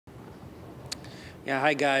Yeah,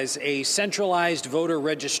 hi guys. A centralized voter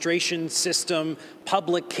registration system,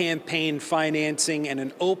 public campaign financing, and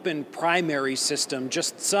an open primary system.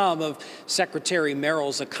 Just some of Secretary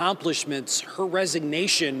Merrill's accomplishments. Her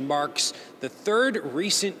resignation marks the third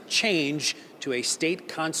recent change to a state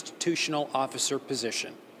constitutional officer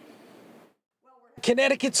position.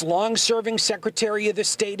 Connecticut's long-serving Secretary of the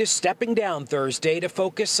State is stepping down Thursday to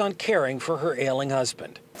focus on caring for her ailing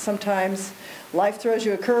husband. Sometimes life throws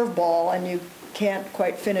you a curveball and you can't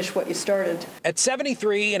quite finish what you started. At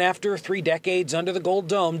 73 and after 3 decades under the Gold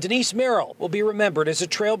Dome, Denise Merrill will be remembered as a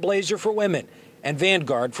trailblazer for women and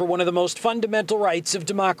vanguard for one of the most fundamental rights of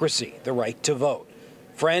democracy, the right to vote.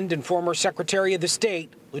 Friend and former Secretary of the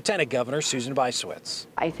State, Lieutenant Governor Susan Bysiewicz.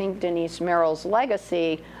 I think Denise Merrill's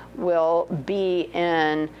legacy will be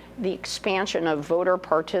in the expansion of voter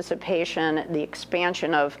participation, the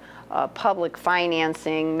expansion of public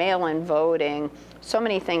financing, mail-in voting, so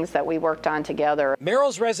many things that we worked on together.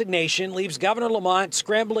 Merrill's resignation leaves Governor Lamont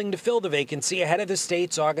scrambling to fill the vacancy ahead of the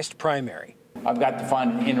state's August primary. I've got to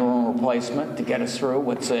find an interim replacement to get us through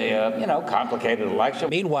what's a complicated election.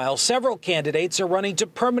 Meanwhile, several candidates are running to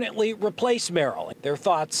permanently replace Merrill. Their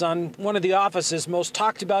thoughts on one of the office's most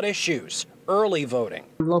talked about issues, early voting.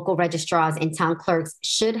 Local registrars and town clerks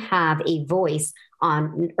should have a voice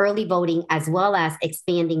on early voting, as well as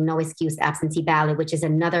expanding no excuse absentee ballot, which is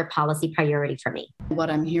another policy priority for me.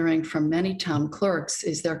 What I'm hearing from many town clerks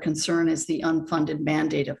is their concern is the unfunded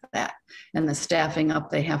mandate of that and the staffing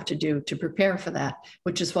up they have to do to prepare for that,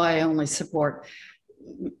 which is why I only support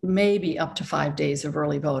maybe up to 5 days of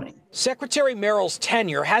early voting. Secretary Merrill's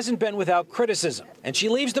tenure hasn't been without criticism, and she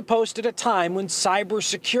leaves the post at a time when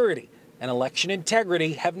cybersecurity and election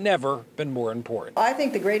integrity have never been more important. I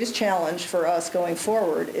think the greatest challenge for us going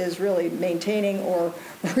forward is really maintaining or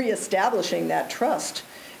reestablishing that trust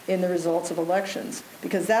in the results of elections,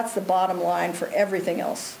 because that's the bottom line for everything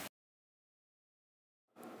else.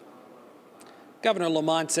 Governor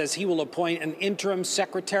Lamont says he will appoint an interim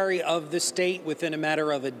secretary of the state within a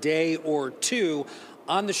matter of a day or two.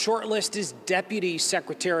 On the short list is Deputy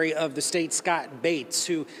Secretary of the State Scott Bates,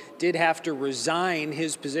 who did have to resign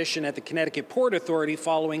his position at the Connecticut Port Authority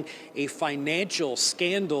following a financial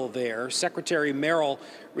scandal there. Secretary Merrill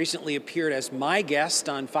recently appeared as my guest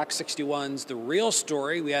on Fox 61's The Real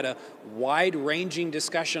Story. We had a wide-ranging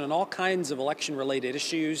discussion on all kinds of election-related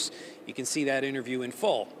issues. You can see that interview in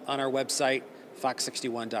full on our website,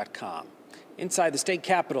 fox61.com. Inside the state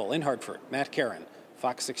capitol in Hartford, Matt Caron,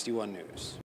 Fox 61 News.